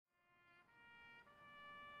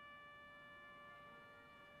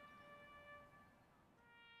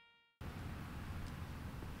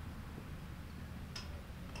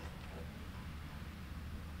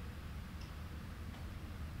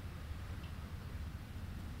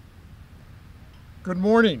Good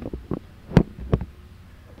morning.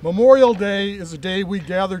 Memorial Day is a day we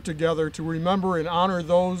gather together to remember and honor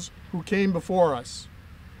those who came before us.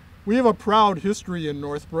 We have a proud history in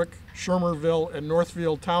Northbrook, Shermerville, and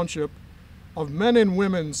Northfield Township of men and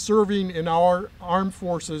women serving in our armed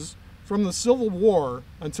forces from the Civil War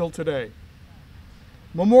until today.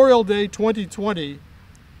 Memorial Day 2020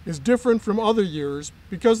 is different from other years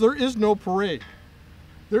because there is no parade.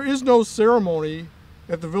 There is no ceremony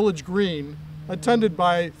at the Village Green attended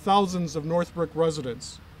by thousands of Northbrook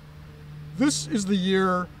residents. This is the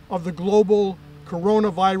year of the global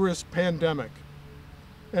coronavirus pandemic,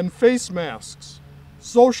 and face masks,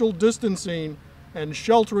 social distancing, and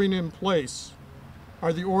sheltering in place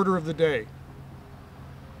are the order of the day.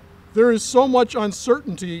 There is so much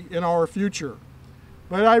uncertainty in our future,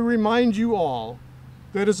 but I remind you all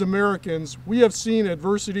that as Americans, we have seen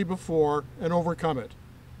adversity before and overcome it.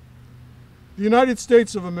 The United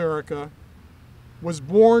States of America was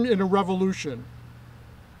born in a revolution.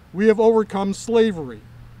 We have overcome slavery,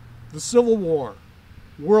 the Civil War,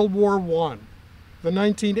 World War I, the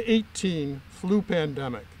 1918 flu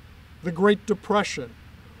pandemic, the Great Depression,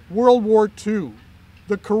 World War II,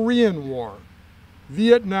 the Korean War,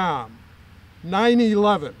 Vietnam,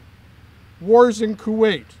 9/11, wars in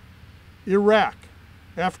Kuwait, Iraq,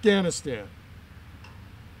 Afghanistan.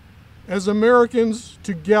 As Americans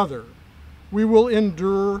together, we will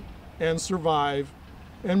endure and survive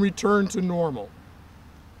and return to normal.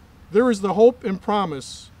 There is the hope and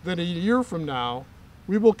promise that a year from now,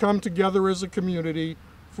 we will come together as a community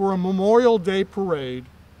for a Memorial Day parade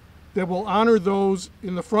that will honor those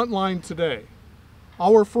in the front line today,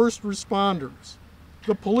 our first responders,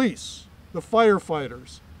 the police, the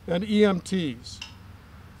firefighters, and EMTs,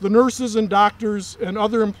 the nurses and doctors and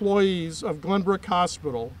other employees of Glenbrook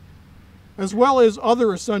Hospital, as well as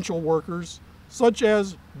other essential workers such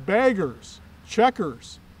as baggers,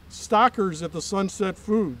 checkers, stockers at the Sunset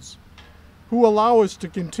Foods, who allow us to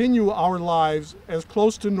continue our lives as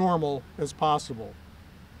close to normal as possible.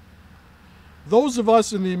 Those of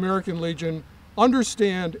us in the American Legion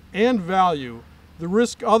understand and value the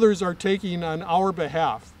risk others are taking on our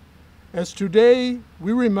behalf, as today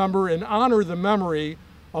we remember and honor the memory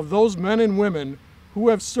of those men and women who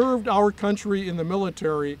have served our country in the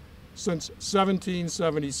military since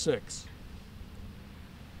 1776.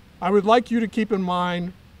 I would like you to keep in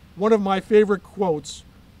mind one of my favorite quotes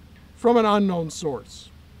from an unknown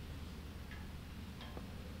source.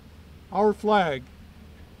 Our flag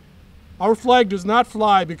does not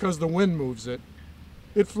fly because the wind moves it.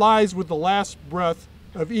 It flies with the last breath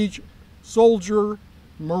of each soldier,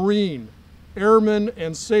 Marine, airman,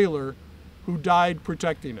 and sailor who died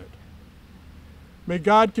protecting it. May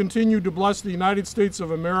God continue to bless the United States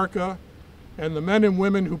of America and the men and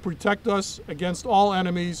women who protect us against all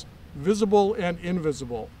enemies, visible and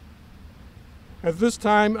invisible. At this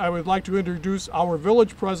time, I would like to introduce our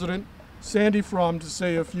village president, Sandy Frum, to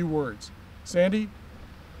say a few words. Sandy?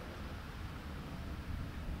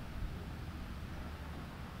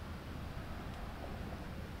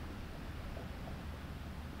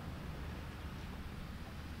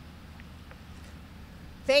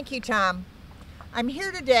 Thank you, Tom. I'm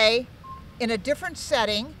here today in a different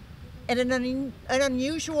setting and in an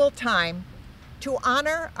unusual time to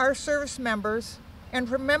honor our service members and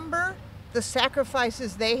remember the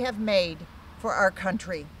sacrifices they have made for our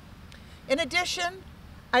country. In addition,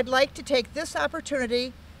 I'd like to take this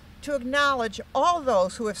opportunity to acknowledge all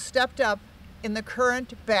those who have stepped up in the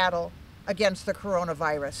current battle against the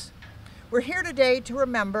coronavirus. We're here today to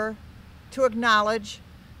remember, to acknowledge,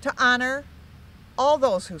 to honor all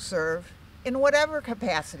those who serve in whatever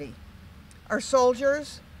capacity. Our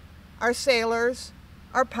soldiers, our sailors,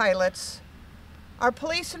 our pilots, our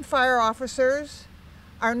police and fire officers,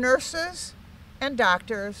 our nurses and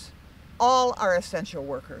doctors, all are essential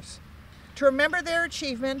workers. To remember their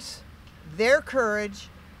achievements, their courage,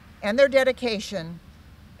 and their dedication,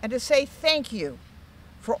 and to say thank you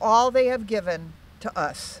for all they have given to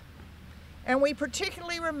us. And we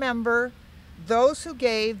particularly remember those who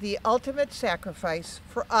gave the ultimate sacrifice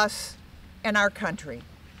for us and our country.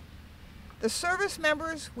 The service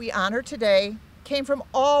members we honor today came from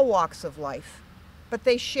all walks of life, but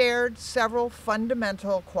they shared several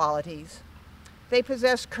fundamental qualities. They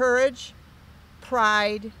possessed courage,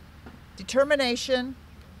 pride, determination,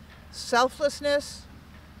 selflessness,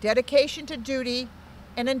 dedication to duty,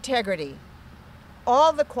 and integrity.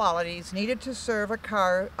 All the qualities needed to serve a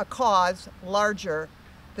cause larger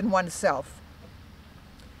than oneself.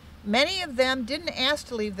 Many of them didn't ask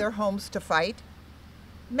to leave their homes to fight.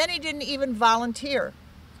 Many didn't even volunteer.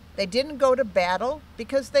 They didn't go to battle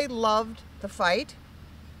because they loved the fight.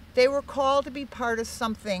 They were called to be part of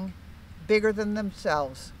something bigger than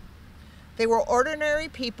themselves. They were ordinary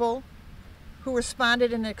people who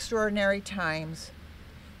responded in extraordinary times.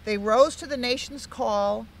 They rose to the nation's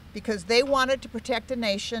call because they wanted to protect a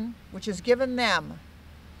nation which has given them,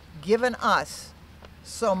 given us,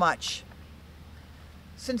 so much.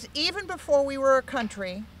 Since even before we were a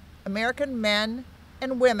country, American men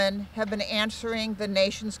and women have been answering the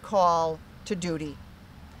nation's call to duty.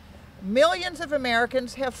 Millions of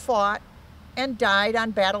Americans have fought and died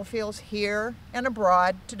on battlefields here and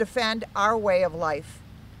abroad to defend our way of life.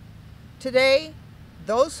 Today,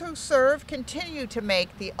 those who serve continue to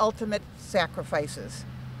make the ultimate sacrifices.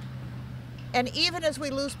 And even as we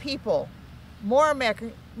lose people, more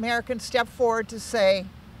Americans step forward to say,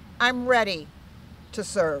 I'm ready to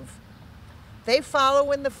serve. They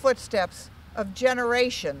follow in the footsteps of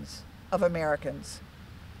generations of Americans.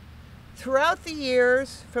 Throughout the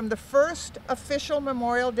years, from the first official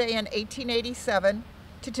Memorial Day in 1887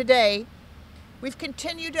 to today, we've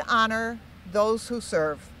continued to honor those who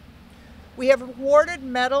serve. We have awarded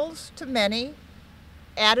medals to many,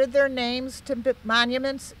 added their names to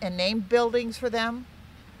monuments and named buildings for them,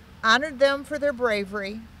 honored them for their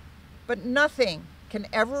bravery, but nothing can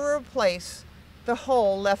ever replace the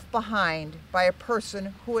hole left behind by a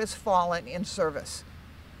person who has fallen in service.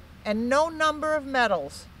 And no number of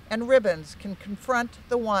medals and ribbons can confront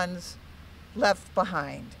the ones left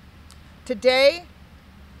behind. Today,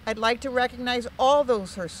 I'd like to recognize all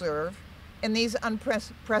those who serve in these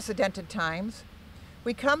unprecedented times.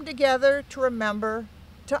 We come together to remember,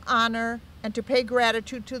 to honor, and to pay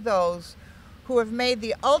gratitude to those who have made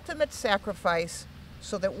the ultimate sacrifice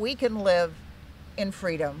so that we can live in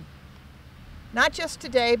freedom. Not just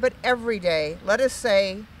today, but every day, let us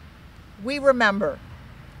say, we remember.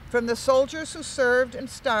 From the soldiers who served and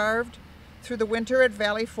starved through the winter at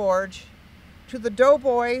Valley Forge, to the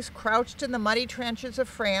doughboys crouched in the muddy trenches of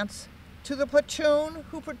France, to the platoon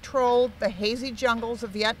who patrolled the hazy jungles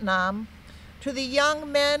of Vietnam, to the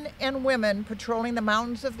young men and women patrolling the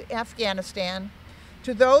mountains of Afghanistan,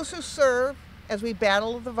 to those who serve as we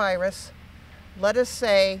battle the virus, let us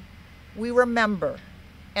say, we remember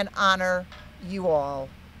and honor you all.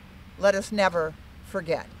 Let us never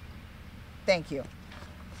forget. Thank you.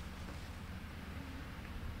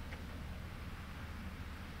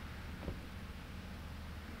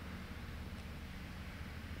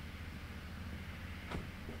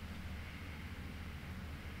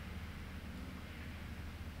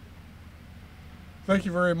 Thank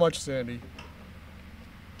you very much, Sandy.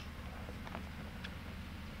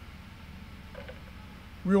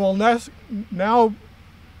 We will now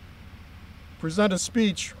present a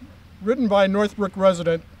speech written by Northbrook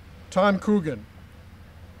resident Tom Coogan.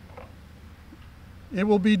 It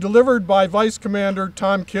will be delivered by Vice Commander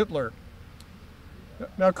Tom Kittler.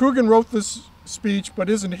 Now, Coogan wrote this speech but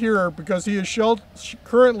isn't here because he is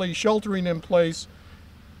currently sheltering in place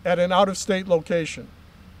at an out-of-state location.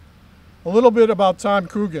 A little bit about Tom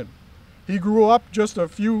Coogan. He grew up just a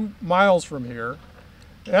few miles from here.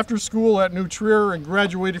 After school at New Trier and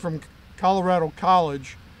graduated from Colorado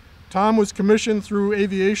College, Tom was commissioned through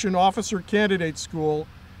Aviation Officer Candidate School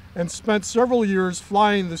and spent several years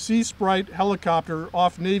flying the Sea Sprite helicopter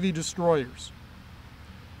off Navy destroyers,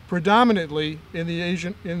 predominantly in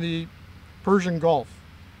the Persian Gulf.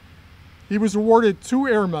 He was awarded 2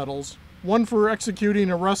 air medals, one for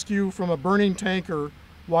executing a rescue from a burning tanker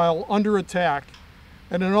while under attack,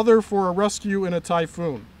 and another for a rescue in a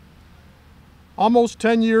typhoon. Almost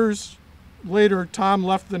 10 years later, Tom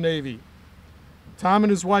left the Navy. Tom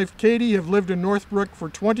and his wife Katie have lived in Northbrook for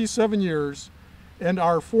 27 years and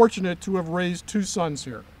are fortunate to have raised 2 sons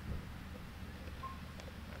here.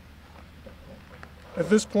 At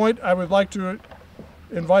this point, I would like to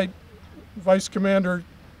invite Vice Commander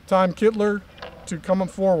Tom Kittler to come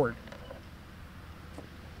forward.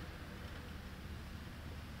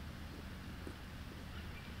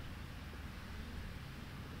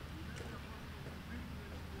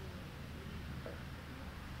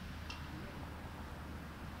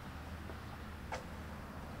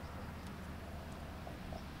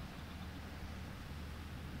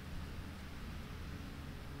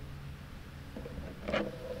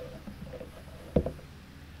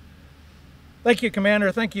 Thank you,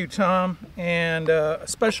 Commander. Thank you, Tom. And a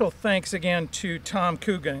special thanks again to Tom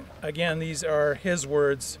Coogan. Again, these are his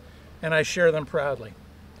words, and I share them proudly.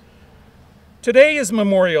 Today is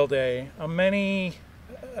Memorial Day,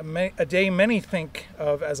 a day many think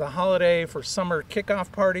of as a holiday for summer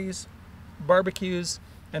kickoff parties, barbecues,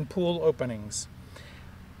 and pool openings.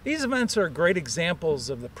 These events are great examples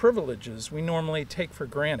of the privileges we normally take for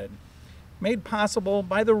granted. made possible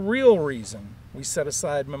by the real reason we set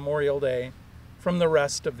aside Memorial Day from the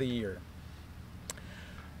rest of the year.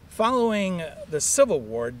 Following the Civil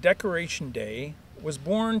War, Decoration Day was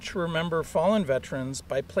born to remember fallen veterans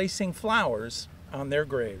by placing flowers on their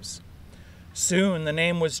graves. Soon the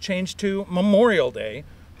name was changed to Memorial Day,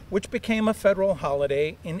 which became a federal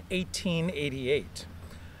holiday in 1888.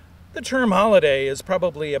 The term holiday is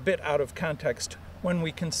probably a bit out of context when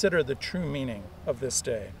we consider the true meaning of this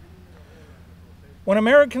day. When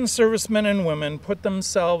American servicemen and women put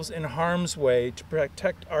themselves in harm's way to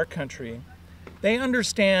protect our country, they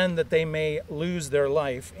understand that they may lose their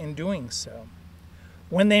life in doing so.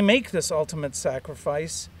 When they make this ultimate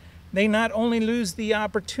sacrifice, they not only lose the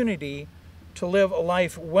opportunity to live a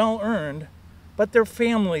life well earned, but their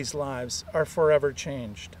families' lives are forever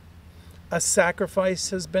changed. A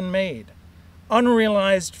sacrifice has been made,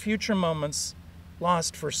 unrealized future moments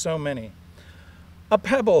lost for so many. A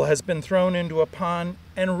pebble has been thrown into a pond,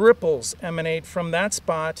 and ripples emanate from that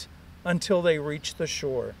spot until they reach the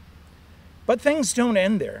shore. But things don't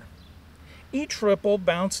end there. Each ripple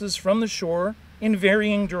bounces from the shore in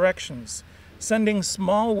varying directions, sending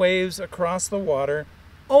small waves across the water,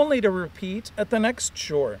 only to repeat at the next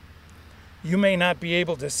shore. You may not be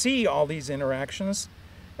able to see all these interactions,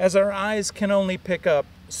 as our eyes can only pick up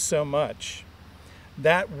so much.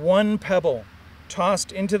 That one pebble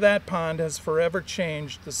tossed into that pond has forever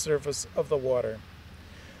changed the surface of the water.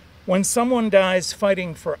 When someone dies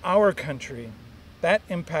fighting for our country, that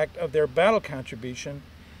impact of their battle contribution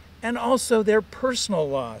and also their personal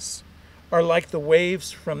loss are like the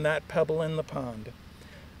waves from that pebble in the pond.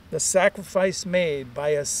 The sacrifice made by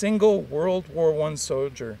a single World War I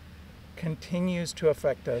soldier continues to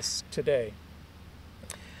affect us today.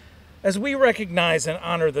 As we recognize and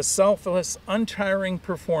honor the selfless, untiring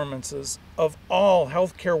performances of all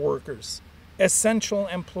healthcare workers, essential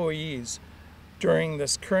employees during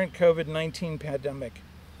this current COVID-19 pandemic,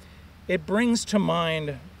 it brings to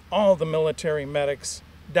mind all the military medics,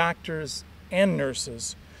 doctors, and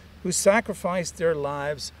nurses who sacrificed their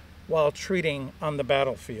lives while treating on the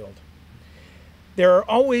battlefield. There are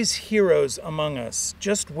always heroes among us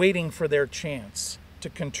just waiting for their chance to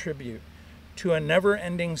contribute to a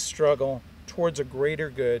never-ending struggle towards a greater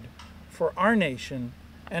good for our nation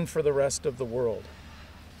and for the rest of the world.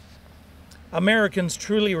 Americans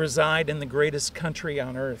truly reside in the greatest country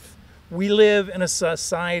on earth. We live in a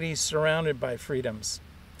society surrounded by freedoms.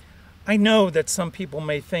 I know that some people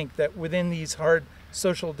may think that within these hard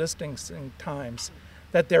social distancing times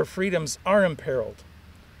that their freedoms are imperiled.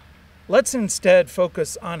 Let's instead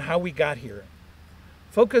focus on how we got here.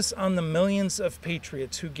 Focus on the millions of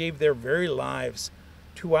patriots who gave their very lives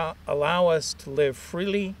to allow us to live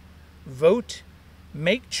freely, vote,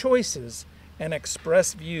 make choices, and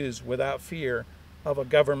express views without fear of a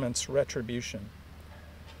government's retribution.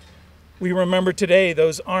 We remember today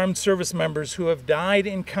those armed service members who have died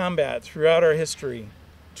in combat throughout our history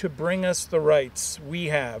to bring us the rights we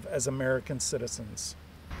have as American citizens.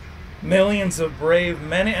 Millions of brave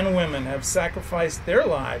men and women have sacrificed their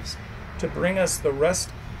lives to bring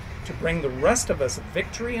the rest of us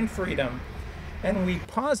victory and freedom, and we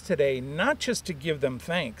pause today not just to give them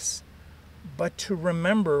thanks, but to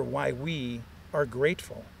remember why we are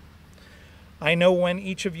grateful. I know when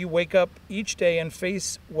each of you wake up each day and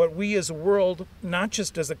face what we as a world, not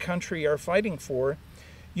just as a country, are fighting for,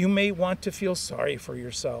 you may want to feel sorry for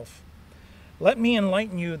yourself. Let me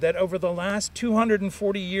enlighten you that over the last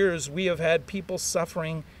 240 years, we have had people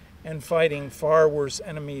suffering and fighting far worse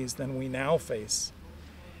enemies than we now face.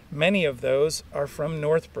 Many of those are from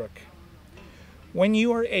Northbrook. When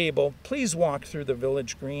you are able, please walk through the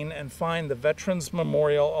village green and find the Veterans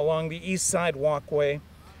Memorial along the East Side Walkway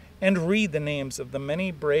and read the names of the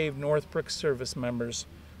many brave Northbrook service members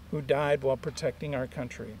who died while protecting our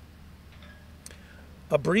country.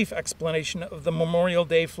 A brief explanation of the Memorial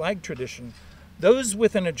Day flag tradition. Those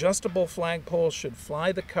with an adjustable flagpole should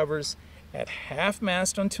fly the covers at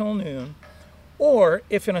half-mast until noon, or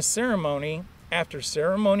if in a ceremony, after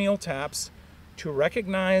ceremonial taps, to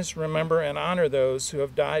recognize, remember, and honor those who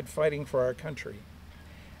have died fighting for our country.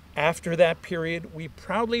 After that period, we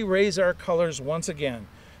proudly raise our colors once again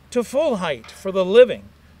to full height for the living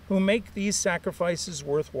who make these sacrifices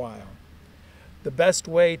worthwhile. The best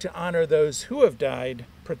way to honor those who have died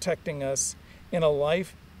protecting us in a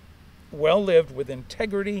life well lived with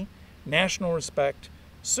integrity, national respect,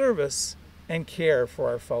 service, and care for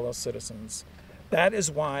our fellow citizens. That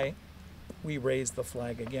is why we raise the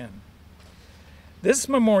flag again. This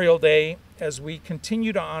Memorial Day, as we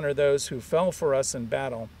continue to honor those who fell for us in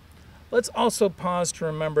battle, let's also pause to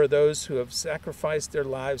remember those who have sacrificed their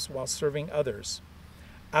lives while serving others.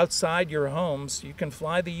 outside your homes, you can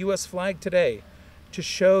fly the U.S. flag today to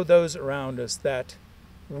show those around us that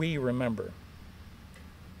we remember.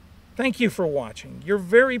 Thank you for watching. Your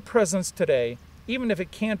very presence today, even if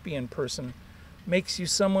it can't be in person, makes you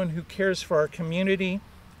someone who cares for our community,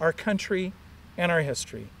 our country, and our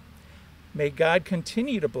history. May God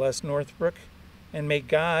continue to bless Northbrook, and may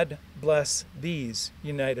God bless these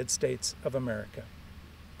United States of America.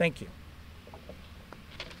 Thank you.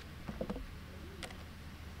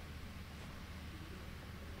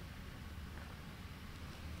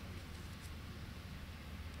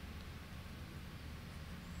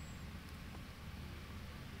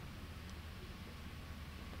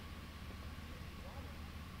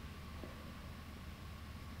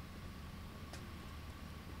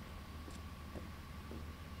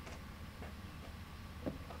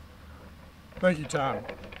 Thank you, Tom.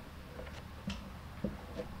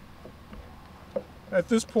 At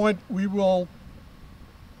this point, we will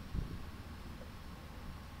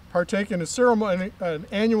partake in a ceremony, an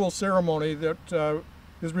annual ceremony that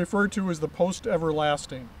is referred to as the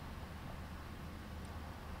post-everlasting.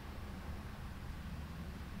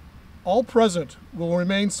 All present will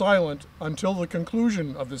remain silent until the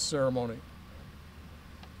conclusion of this ceremony.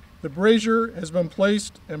 The brazier has been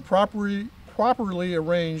placed and properly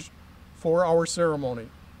arranged for our ceremony.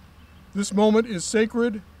 This moment is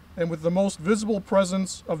sacred and with the most visible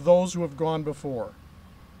presence of those who have gone before.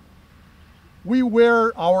 We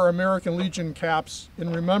wear our American Legion caps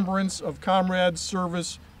in remembrance of comrades'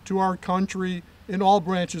 service to our country in all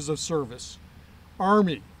branches of service: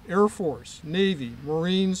 Army, Air Force, Navy,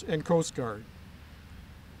 Marines, and Coast Guard.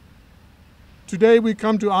 Today we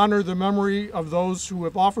come to honor the memory of those who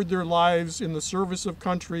have offered their lives in the service of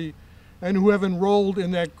country and who have enrolled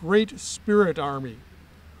in that great Spirit Army,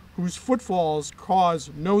 whose footfalls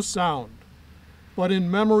cause no sound, but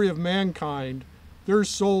in memory of mankind, their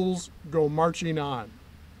souls go marching on,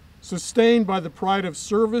 sustained by the pride of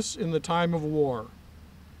service in the time of war.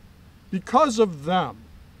 Because of them,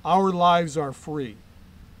 our lives are free.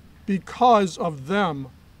 Because of them,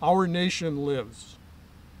 our nation lives.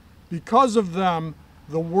 Because of them,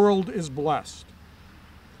 the world is blessed.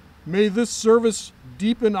 May this service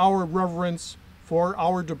deepen our reverence for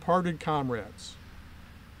our departed comrades.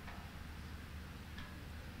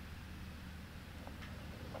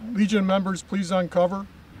 Legion members, please uncover.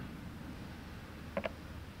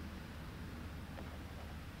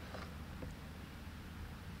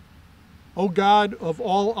 O God of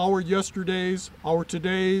all our yesterdays, our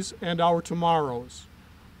todays, and our tomorrows,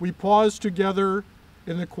 we pause together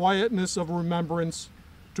in the quietness of remembrance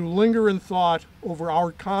to linger in thought over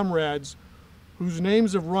our comrades whose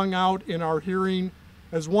names have rung out in our hearing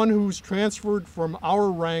as one who's transferred from our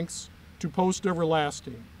ranks to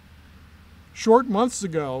post-everlasting. Short months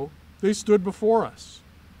ago, they stood before us.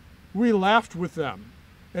 We laughed with them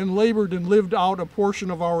and labored and lived out a portion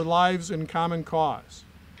of our lives in common cause.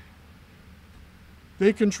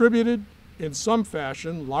 They contributed in some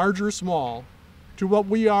fashion, large or small, to what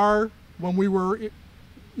we are when we were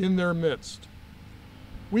in their midst.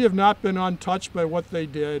 We have not been untouched by what they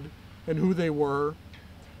did and who they were.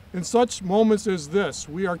 In such moments as this,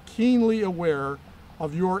 we are keenly aware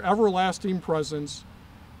of your everlasting presence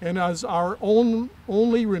and as our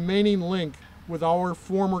only remaining link with our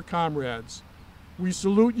former comrades. We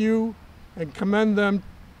salute you and commend them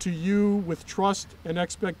to you with trust and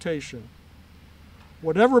expectation.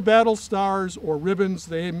 Whatever battle stars or ribbons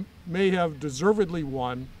they may have deservedly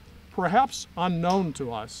won, perhaps unknown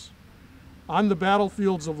to us, on the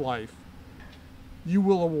battlefields of life, you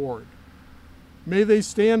will award. May they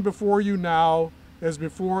stand before you now as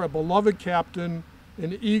before a beloved captain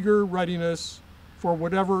in eager readiness for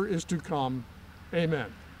whatever is to come.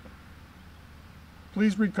 Amen.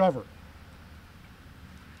 Please recover.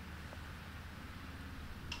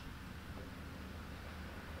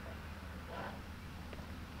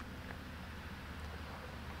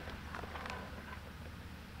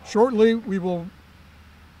 Shortly, we will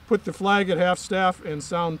put the flag at half-staff and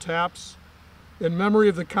sound taps in memory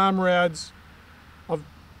of the comrades of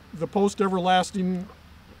the post-everlasting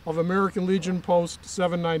of American Legion Post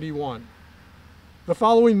 791. The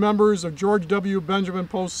following members of George W. Benjamin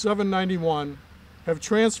Post 791 have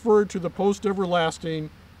transferred to the post-everlasting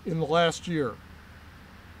in the last year.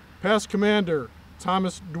 Past Commander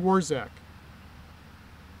Thomas Dworzak,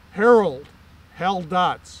 Harold Hal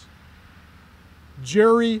Dotz,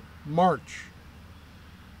 Jerry March,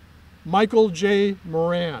 Michael J.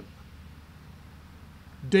 Moran,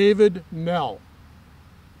 David Nell.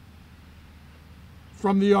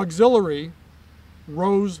 From the auxiliary,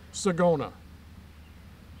 Rose Sagona.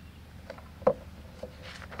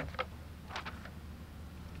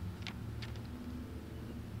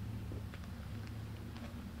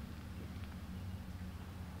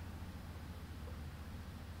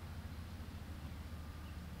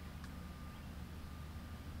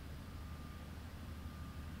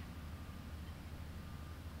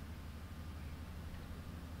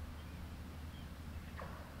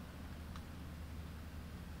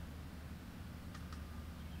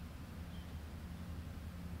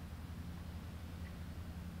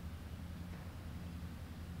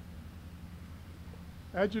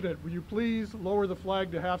 Adjutant, will you please lower the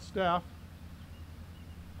flag to half staff?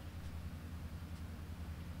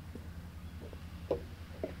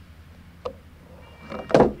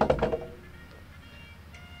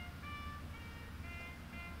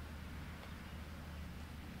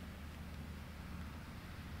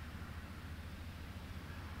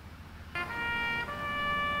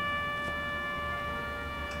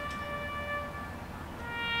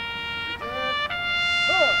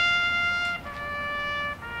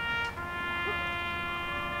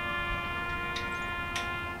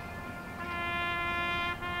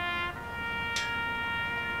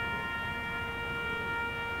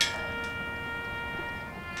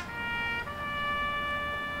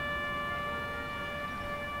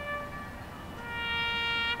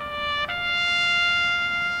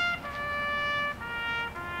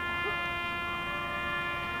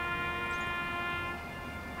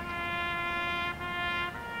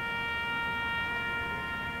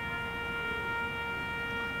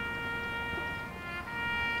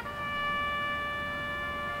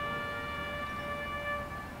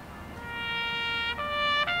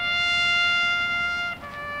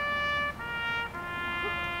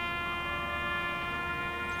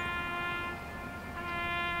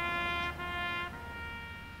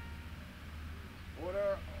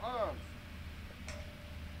 Order arms.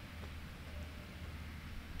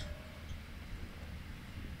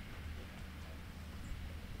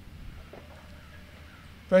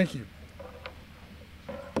 Thank you.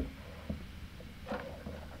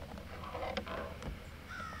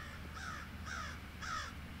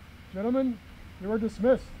 Gentlemen, you are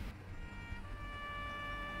dismissed.